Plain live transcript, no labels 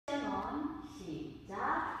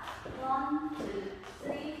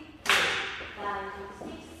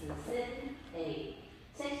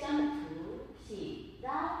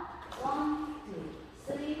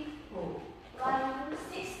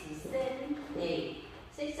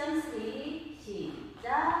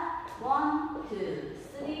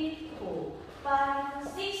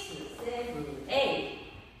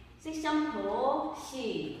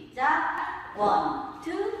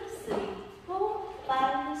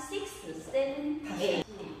6, 7, 8.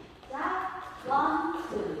 시작. 1,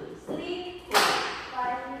 2, 3, 4,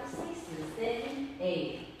 5, 6, 7,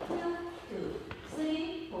 8. 2, 2,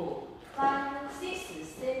 3, 4, 5, 6,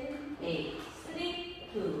 7, 8. 3,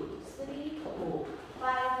 2, 3, 4,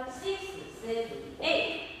 5, 6, 7,